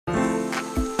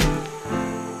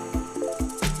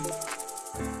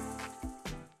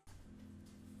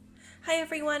Hi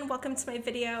everyone, welcome to my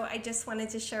video. I just wanted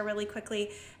to share really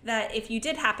quickly that if you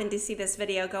did happen to see this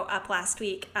video go up last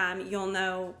week, you'll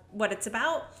know what it's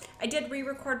about. I did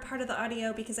re-record part of the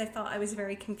audio because I felt I was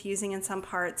very confusing in some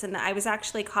parts and I was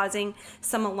actually causing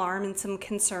some alarm and some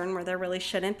concern where there really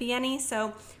shouldn't be any.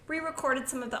 So re-recorded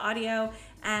some of the audio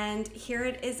and here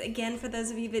it is again for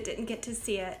those of you that didn't get to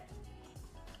see it.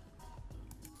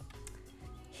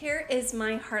 Here is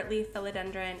my heartleaf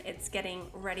philodendron. It's getting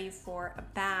ready for a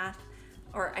bath,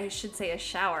 or I should say a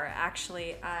shower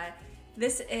actually.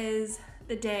 This is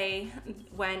the day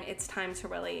when it's time to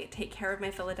really take care of my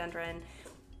philodendron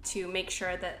to make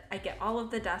sure that I get all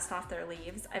of the dust off their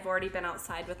leaves. I've already been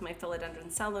outside with my philodendron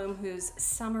cellum who's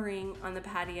summering on the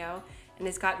patio and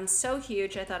has gotten so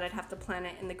huge I thought I'd have to plant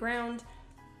it in the ground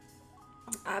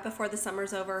before the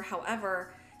summer's over.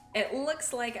 However, it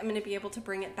looks like I'm going to be able to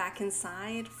bring it back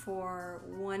inside for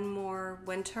one more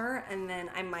winter and then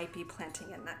I might be planting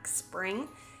it next spring.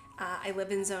 I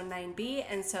live in zone 9B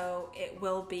and so it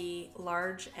will be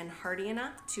large and hardy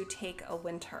enough to take a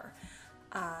winter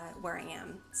where I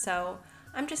am. So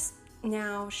I'm just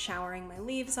now showering my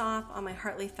leaves off on my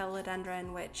heartleaf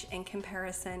philodendron, which in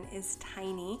comparison is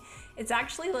tiny. It's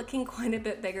actually looking quite a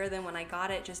bit bigger than when I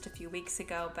got it just a few weeks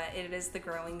ago, but it is the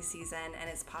growing season and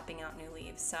it's popping out new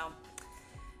leaves. So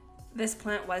this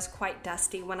plant was quite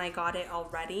dusty when I got it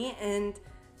already, and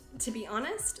to be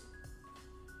honest,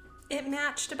 it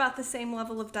matched about the same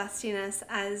level of dustiness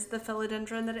as the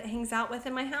philodendron that it hangs out with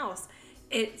in my house.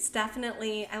 It's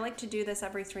definitely, I like to do this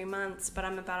every 3 months, but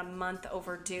I'm about a month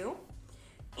overdue.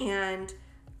 And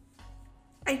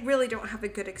I really don't have a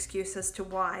good excuse as to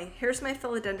why. Here's my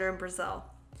Philodendron Brazil.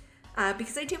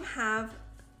 Because I do have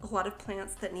a lot of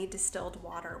plants that need distilled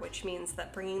water, which means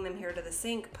that bringing them here to the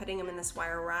sink, putting them in this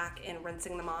wire rack and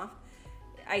rinsing them off,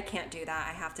 I can't do that.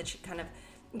 I have to kind of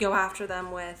go after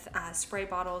them with spray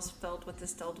bottles filled with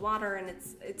distilled water, and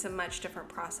it's a much different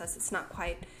process. It's not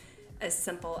quite as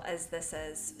simple as this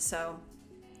is. So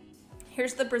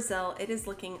here's the Brazil. It is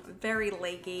looking very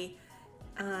leggy.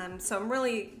 So I'm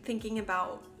really thinking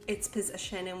about its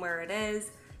position and where it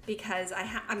is, because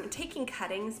I'm taking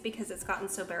cuttings because it's gotten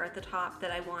so bare at the top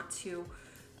that I want to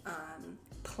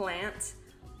plant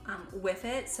with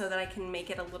it so that I can make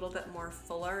it a little bit more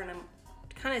fuller, and I'm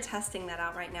kind of testing that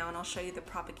out right now, and I'll show you the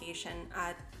propagation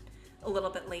a little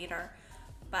bit later.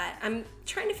 But I'm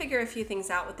trying to figure a few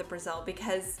things out with the Brazil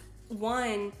because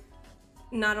one,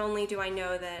 not only do I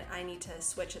know that I need to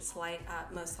switch its light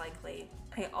up most likely,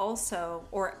 I also,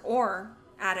 or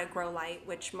add a grow light,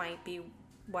 which might be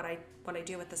what I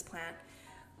do with this plant.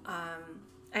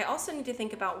 I also need to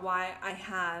think about why I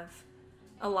have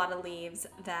a lot of leaves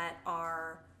that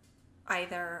are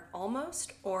either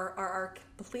almost or are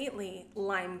completely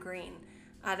lime green.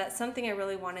 That's something I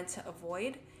really wanted to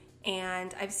avoid,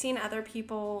 and I've seen other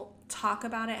people talk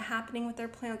about it happening with their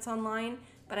plants online,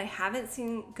 but I haven't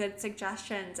seen good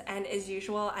suggestions, and as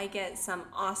usual I get some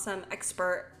awesome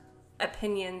expert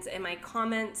opinions in my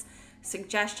comments,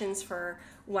 suggestions for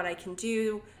what I can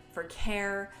do for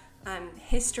care,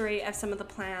 history of some of the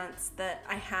plants that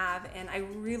I have, and I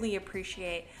really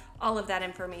appreciate all of that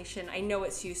information. I know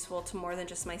it's useful to more than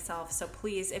just myself, so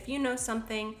please, if you know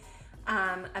something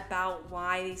about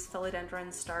why these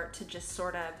philodendrons start to just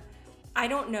sort of, I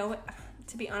don't know,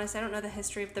 to be honest, I don't know the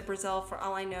history of the Brazil. For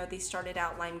all I know, these started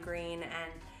out lime green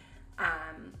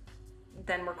and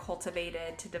then were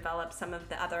cultivated to develop some of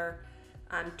the other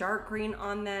dark green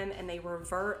on them, and they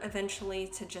revert eventually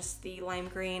to just the lime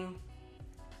green.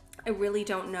 I really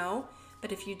don't know,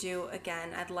 but if you do, again,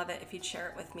 I'd love it if you'd share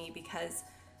it with me because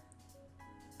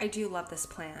I do love this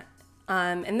plant.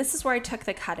 And this is where I took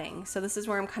the cutting. So this is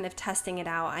where I'm kind of testing it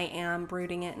out. I am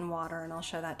brooding it in water, and I'll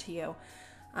show that to you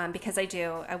because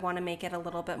I want to make it a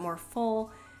little bit more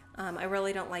full. I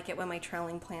really don't like it when my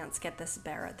trailing plants get this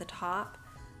bare at the top.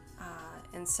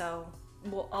 And so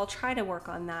I'll try to work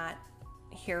on that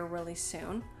here really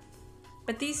soon.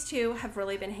 But these two have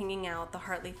really been hanging out, the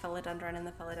heartleaf philodendron and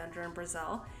the Philodendron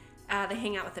Brazil. They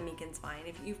hang out with the Meekins vine.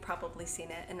 If you've probably seen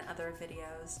it in other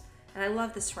videos. And I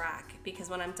love this rack because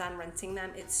when I'm done rinsing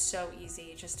them, it's so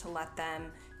easy just to let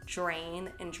them drain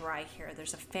and dry here.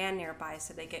 There's a fan nearby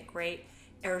so they get great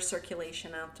air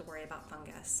circulation. I don't have to worry about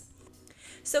fungus.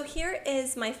 So here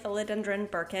is my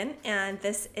Philodendron Birkin, and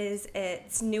this is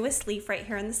its newest leaf right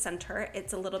here in the center.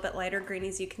 It's a little bit lighter green,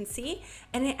 as you can see,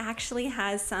 and it actually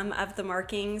has some of the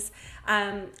markings.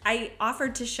 I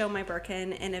offered to show my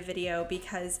Birkin in a video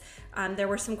because there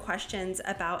were some questions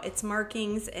about its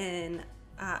markings in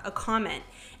a comment,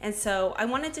 and so I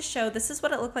wanted to show this is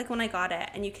what it looked like when I got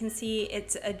it, and you can see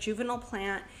it's a juvenile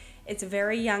plant. It's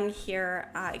very young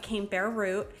here. It came bare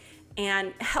root,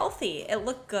 and healthy. It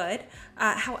looked good.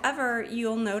 However,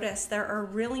 you'll notice there are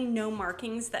really no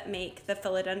markings that make the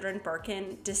Philodendron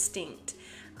Birkin distinct.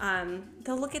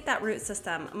 They'll look at that root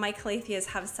system. My calatheas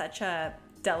have such a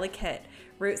delicate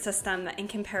root system that in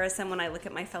comparison, when I look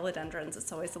at my philodendrons,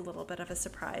 it's always a little bit of a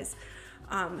surprise.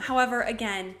 However,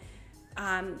 again,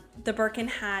 the Birkin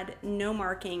had no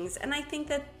markings, and I think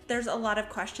that there's a lot of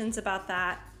questions about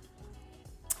that.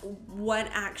 What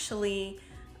actually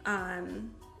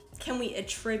can we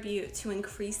attribute to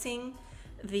increasing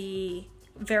the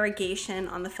variegation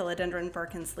on the Philodendron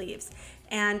Birkin's leaves?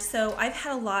 And so I've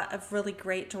had a lot of really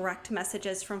great direct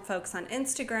messages from folks on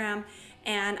Instagram,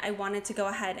 and I wanted to go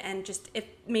ahead and just, if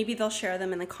maybe they'll share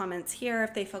them in the comments here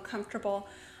if they feel comfortable.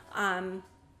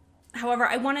 However,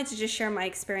 I wanted to just share my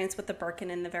experience with the Birkin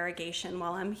and the variegation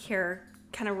while I'm here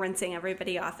kind of rinsing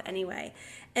everybody off anyway.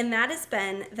 And that has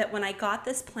been that when I got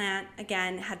this plant,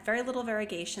 again, had very little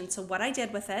variegation. So what I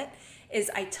did with it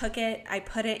is I took it, I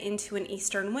put it into an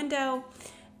eastern window,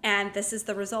 and this is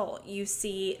the result. You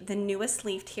see the newest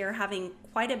leaf here having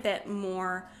quite a bit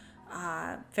more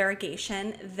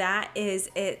variegation. That is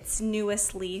its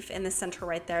newest leaf in the center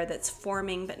right there that's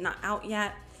forming but not out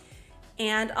yet.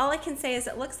 And all I can say is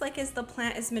it looks like as the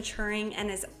plant is maturing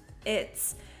and as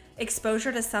its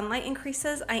exposure to sunlight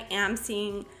increases, I am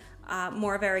seeing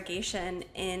more variegation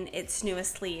in its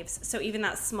newest leaves. So even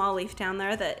that small leaf down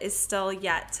there that is still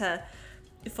yet to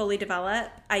fully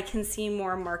develop, I can see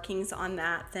more markings on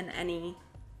that than any,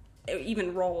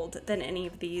 even rolled, than any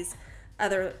of these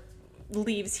other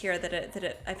leaves here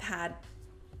that I've had,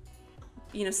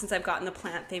 you know, since I've gotten the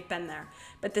plant. They've been there.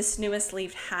 But this newest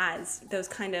leaf has those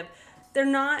kind of, they're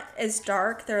not as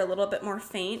dark, they're a little bit more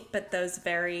faint, but those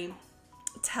very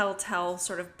telltale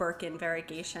sort of Birkin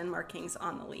variegation markings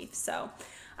on the leaf. So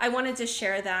I wanted to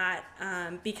share that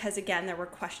because again, there were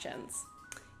questions.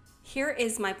 Here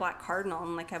is my black cardinal,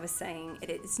 and like I was saying, it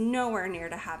is nowhere near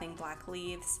to having black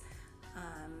leaves.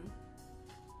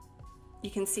 You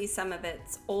can see some of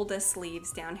its oldest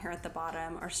leaves down here at the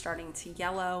bottom are starting to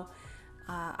yellow.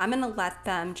 I'm gonna let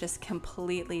them just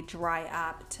completely dry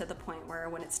up to the point where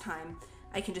when it's time,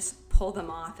 I can just pull them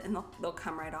off and they'll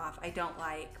come right off. I don't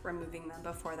like removing them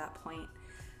before that point.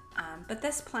 But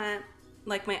this plant,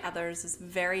 like my others, is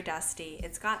very dusty.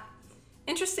 It's got,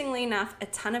 interestingly enough, a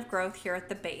ton of growth here at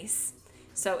the base.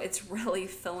 So it's really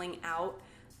filling out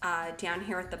down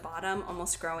here at the bottom,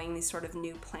 almost growing these sort of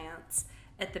new plants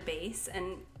at the base.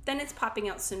 And then it's popping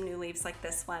out some new leaves like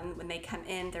this one. When they come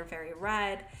in, they're very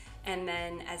red. And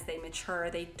then as they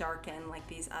mature, they darken like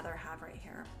these other have right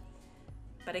here.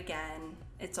 But again,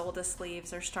 its oldest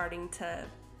leaves are starting to,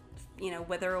 you know,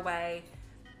 wither away.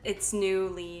 Its new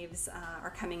leaves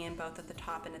are coming in both at the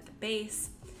top and at the base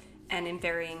and in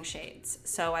varying shades.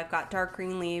 So I've got dark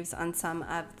green leaves on some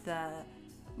of the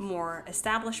more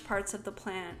established parts of the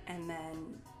plant, and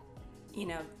then, you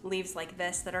know, leaves like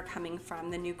this that are coming from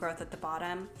the new growth at the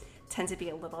bottom tend to be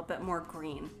a little bit more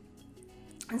green.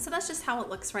 And so that's just how it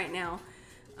looks right now.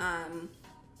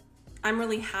 I'm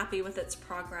really happy with its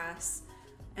progress,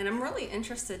 and I'm really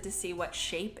interested to see what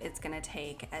shape it's going to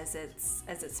take as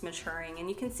it's maturing. And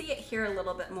you can see it here a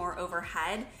little bit more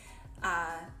overhead,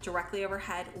 directly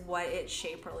overhead, what its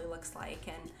shape really looks like.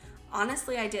 And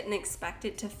honestly, I didn't expect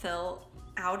it to fill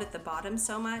out at the bottom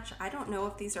so much. I don't know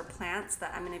if these are plants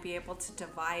that I'm going to be able to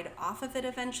divide off of it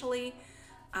eventually.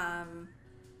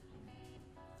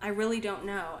 I really don't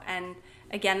know. And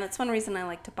again, that's one reason I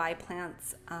like to buy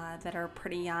plants that are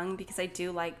pretty young, because I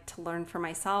do like to learn for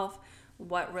myself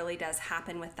what really does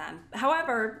happen with them.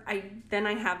 However, I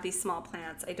have these small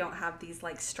plants. I don't have these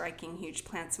like striking huge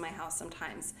plants in my house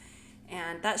sometimes.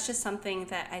 And that's just something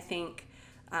that I think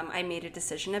I made a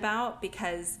decision about,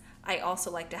 because I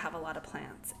also like to have a lot of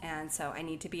plants. And so I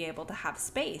need to be able to have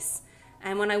space.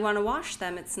 And when I want to wash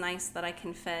them, it's nice that I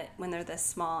can fit, when they're this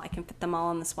small, I can fit them all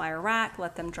on this wire rack,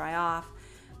 let them dry off,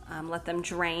 let them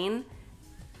drain,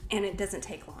 and it doesn't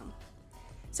take long.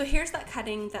 So here's that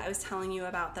cutting that I was telling you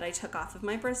about that I took off of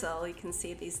my Brazil. You can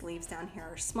see these leaves down here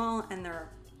are small and they're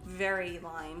very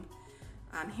lime.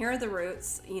 Here are the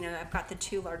roots. You know, I've got the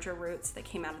two larger roots that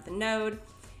came out of the node,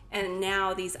 and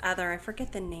now these other, I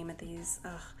forget the name of these,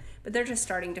 but they're just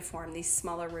starting to form these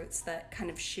smaller roots that kind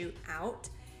of shoot out.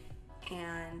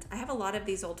 And I have a lot of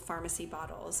these old pharmacy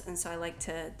bottles, and so I like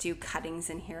to do cuttings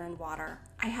in here in water.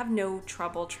 I have no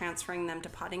trouble transferring them to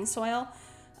potting soil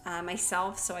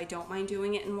myself, so I don't mind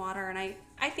doing it in water. And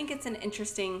I think it's an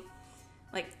interesting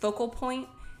like focal point,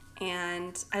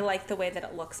 and I like the way that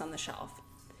it looks on the shelf.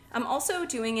 I'm also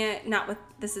doing it not with,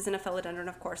 this isn't a philodendron,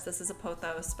 of course, this is a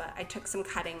pothos, but I took some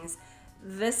cuttings.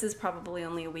 This is probably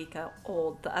only a week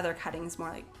old. The other cutting's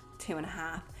more like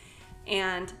 2.5.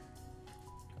 And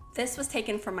this was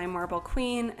taken from my Marble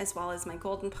Queen as well as my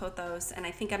Golden Pothos, and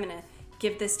I think I'm gonna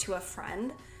give this to a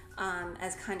friend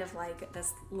as kind of like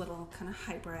this little kind of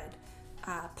hybrid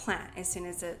plant as soon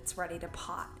as it's ready to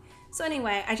pot. So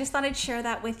anyway, I just thought I'd share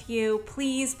that with you.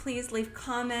 Please, please leave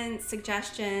comments,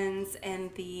 suggestions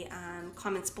in the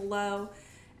comments below.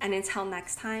 And until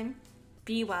next time,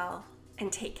 be well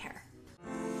and take care.